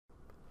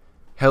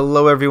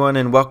Hello everyone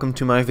and welcome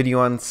to my video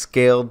on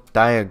scale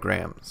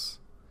diagrams.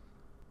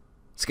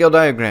 Scale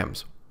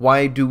diagrams,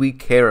 why do we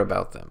care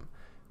about them?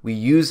 We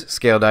use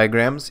scale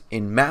diagrams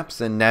in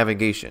maps and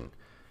navigation,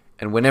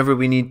 and whenever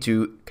we need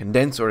to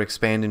condense or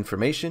expand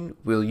information,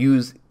 we'll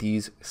use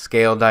these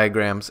scale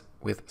diagrams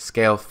with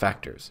scale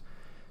factors.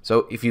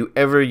 So if you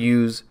ever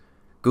use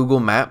Google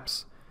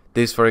Maps,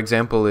 this for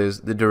example is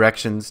the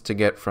directions to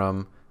get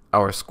from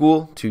our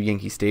school to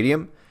Yankee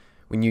Stadium.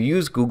 When you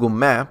use Google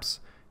Maps,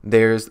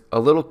 there's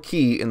a little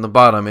key in the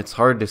bottom. It's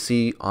hard to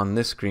see on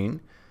this screen,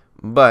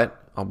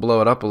 but I'll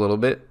blow it up a little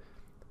bit.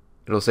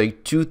 It'll say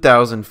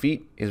 2,000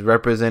 feet is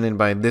represented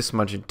by this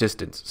much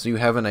distance. So you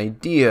have an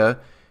idea,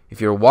 if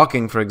you're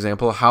walking, for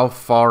example, how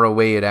far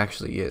away it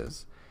actually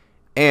is.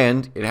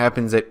 And it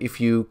happens that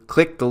if you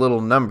click the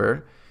little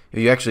number, if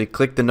you actually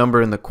click the number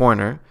in the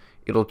corner,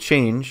 it'll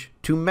change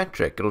to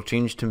metric. It'll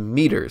change to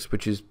meters,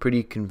 which is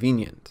pretty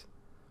convenient.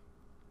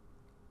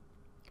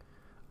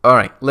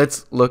 Alright,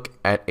 let's look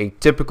at a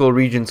typical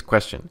regions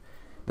question.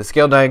 The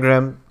scale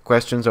diagram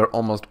questions are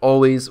almost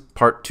always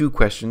part 2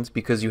 questions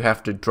because you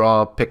have to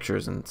draw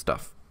pictures and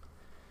stuff.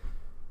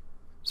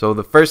 So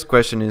the first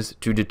question is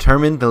to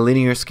determine the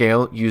linear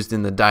scale used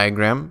in the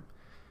diagram.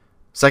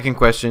 Second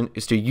question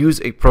is to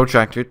use a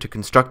protractor to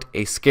construct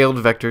a scaled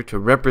vector to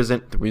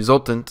represent the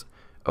resultant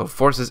of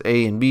forces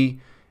A and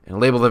B and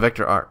label the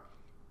vector R.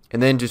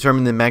 And then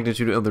determine the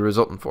magnitude of the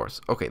resultant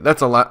force. Okay,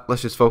 that's a lot.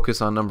 Let's just focus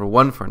on number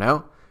 1 for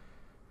now.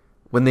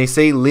 When they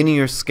say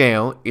linear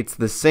scale, it's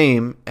the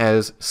same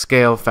as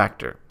scale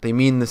factor. They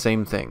mean the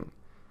same thing.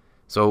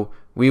 So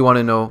we want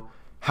to know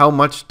how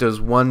much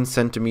does 1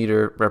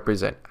 centimeter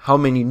represent? How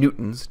many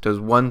newtons does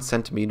 1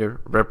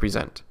 centimeter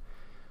represent?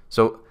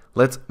 So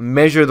let's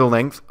measure the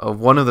length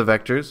of one of the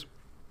vectors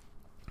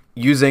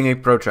using a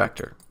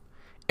protractor.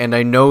 And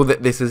I know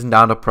that this is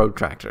not a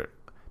protractor,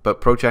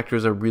 but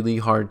protractors are really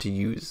hard to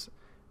use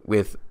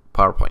with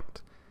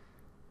PowerPoint.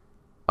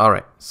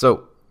 Alright,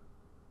 so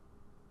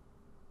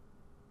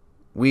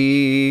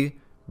we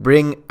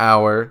bring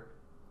our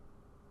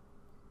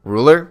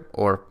ruler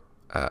or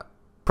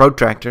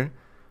protractor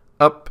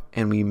up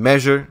and we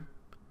measure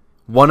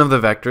one of the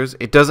vectors.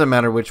 It doesn't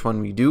matter which one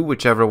we do,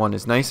 whichever one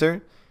is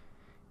nicer.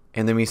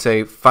 And then we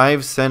say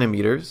 5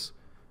 centimeters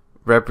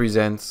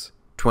represents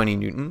 20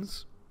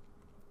 newtons.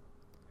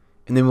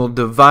 And then we'll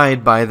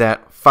divide by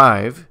that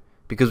 5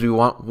 because we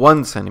want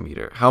 1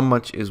 centimeter. How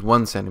much is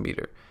 1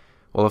 centimeter?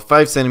 Well, if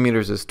 5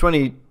 centimeters is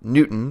 20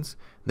 newtons,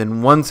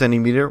 then 1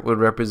 centimeter would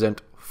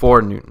represent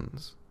 4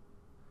 newtons.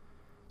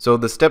 So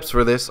the steps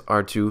for this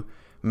are to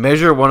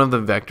measure one of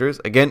the vectors.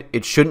 Again,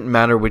 it shouldn't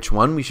matter which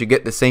one. We should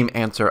get the same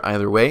answer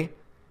either way.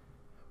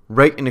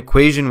 Write an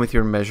equation with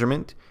your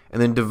measurement, and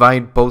then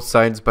divide both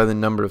sides by the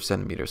number of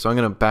centimeters. So I'm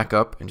going to back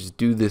up and just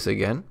do this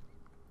again.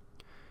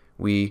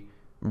 We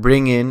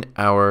bring in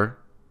our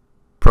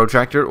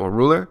protractor or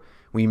ruler.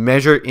 We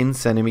measure in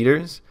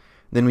centimeters.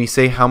 Then we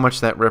say how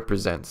much that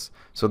represents.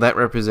 So that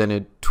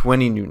represented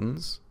 20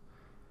 newtons.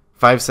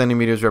 5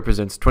 centimeters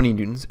represents 20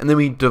 newtons, and then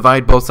we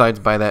divide both sides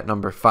by that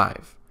number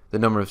 5, the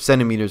number of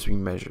centimeters we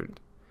measured.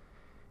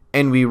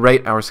 And we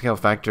write our scale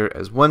factor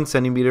as 1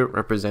 centimeter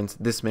represents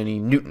this many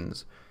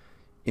newtons.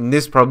 In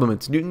this problem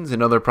it's newtons,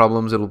 in other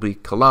problems it'll be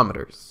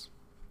kilometers,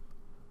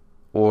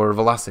 or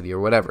velocity, or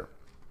whatever.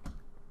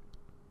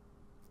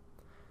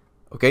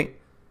 Okay?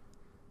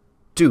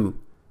 2.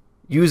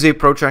 Use a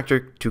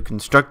protractor to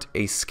construct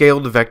a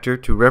scaled vector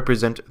to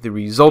represent the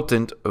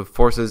resultant of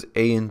forces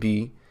A and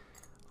B.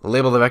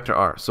 Label the vector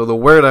R. So the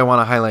word I want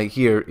to highlight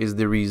here is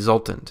the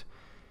resultant.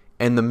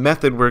 And the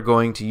method we're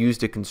going to use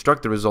to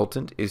construct the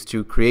resultant is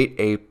to create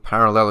a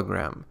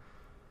parallelogram.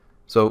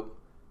 So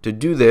to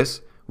do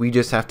this, we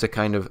just have to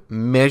kind of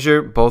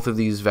measure both of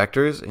these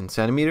vectors in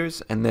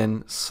centimeters and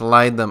then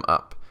slide them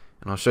up.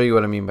 And I'll show you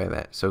what I mean by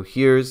that. So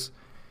here's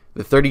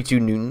the 32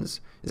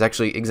 newtons is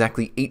actually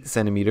exactly 8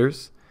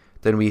 centimeters.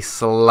 Then we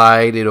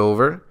slide it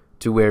over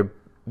to where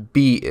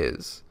B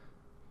is.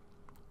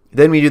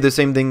 Then we do the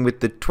same thing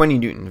with the 20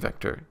 newton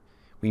vector.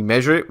 We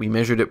measure it. We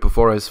measured it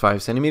before as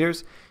 5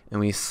 centimeters. And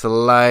we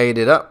slide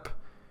it up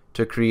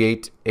to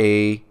create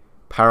a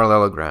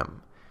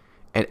parallelogram.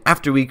 And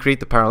after we create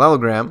the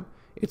parallelogram,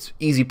 it's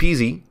easy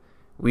peasy.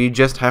 We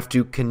just have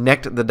to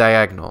connect the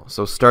diagonal.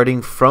 So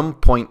starting from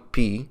point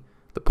P,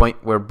 the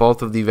point where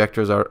both of the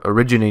vectors are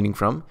originating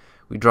from,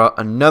 we draw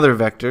another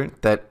vector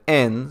that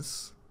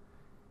ends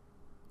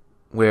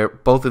where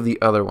both of the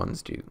other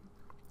ones do.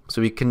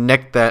 So we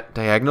connect that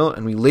diagonal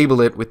and we label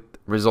it with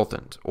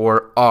resultant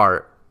or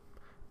R.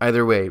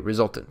 Either way,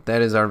 resultant.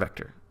 That is our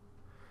vector.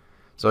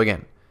 So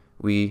again,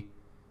 we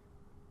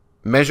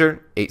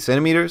measure 8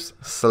 centimeters,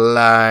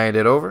 slide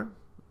it over.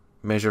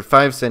 Measure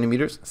 5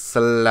 centimeters,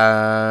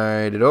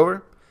 slide it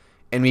over.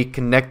 And we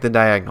connect the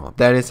diagonal.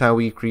 That is how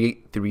we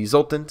create the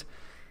resultant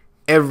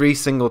every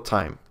single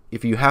time.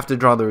 If you have to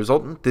draw the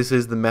resultant, this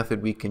is the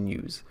method we can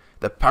use.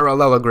 The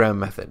parallelogram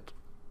method.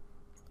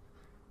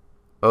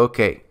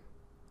 Okay.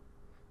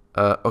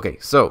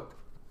 So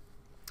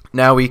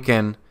now we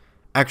can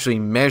actually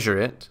measure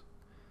it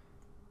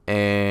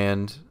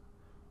and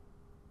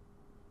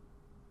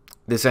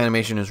This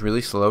animation is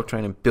really slow,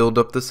 trying to build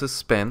up the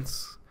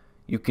suspense.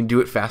 You can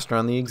do it faster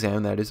on the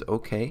exam, that is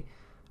okay.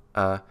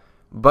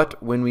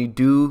 But when we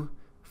do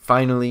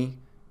finally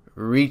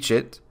reach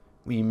it,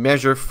 we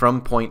measure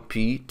from point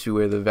P to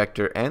where the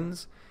vector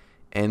ends,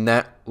 and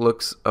that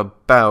looks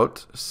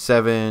about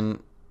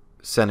 7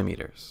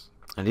 centimeters.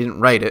 I didn't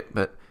write it,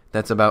 but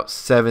that's about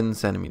 7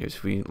 centimeters.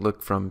 If we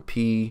look from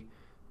P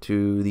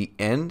to the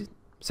end,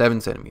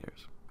 7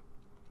 centimeters.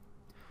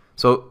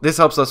 So this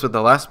helps us with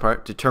the last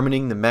part,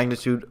 determining the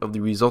magnitude of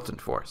the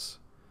resultant force.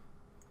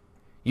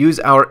 Use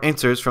our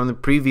answers from the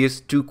previous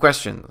 2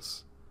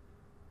 questions.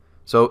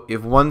 So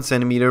if 1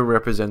 centimeter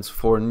represents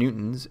 4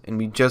 newtons, and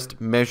we just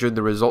measured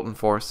the resultant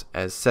force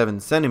as 7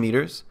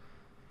 centimeters,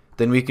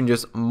 then we can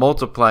just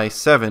multiply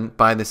 7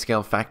 by the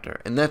scale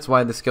factor. And that's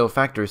why the scale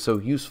factor is so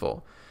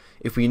useful.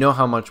 If we know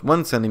how much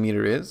 1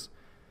 centimeter is,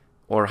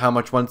 or how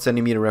much 1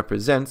 centimeter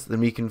represents, then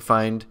we can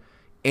find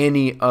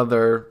any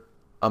other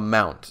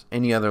amount,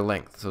 any other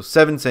length. So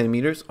 7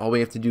 centimeters, all we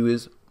have to do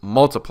is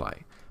multiply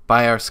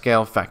by our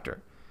scale factor.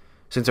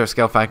 Since our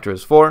scale factor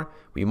is 4,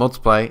 we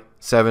multiply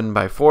 7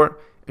 by 4,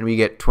 and we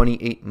get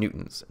 28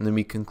 newtons. And then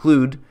we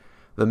conclude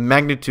the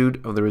magnitude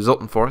of the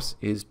resultant force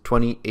is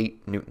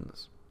 28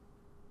 newtons.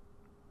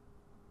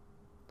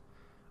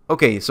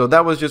 Okay, so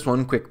that was just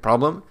one quick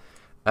problem.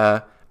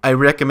 I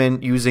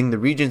recommend using the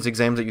Regents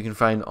exams that you can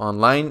find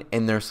online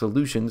and their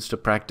solutions to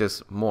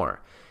practice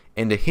more.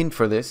 And a hint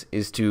for this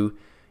is to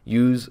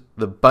use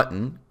the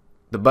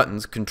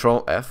buttons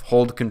Control F,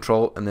 hold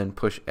Control and then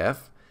push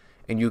F,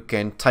 and you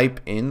can type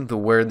in the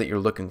word that you're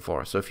looking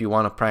for. So if you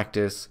want to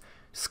practice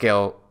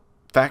scale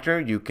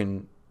factor, you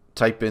can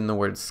type in the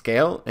word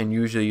scale, and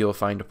usually you'll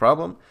find a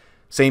problem.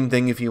 Same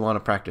thing if you want to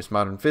practice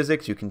modern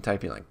physics, you can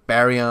type in like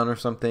baryon or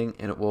something,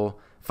 and it will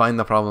find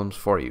the problems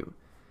for you.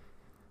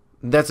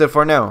 That's it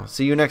for now.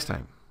 See you next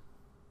time.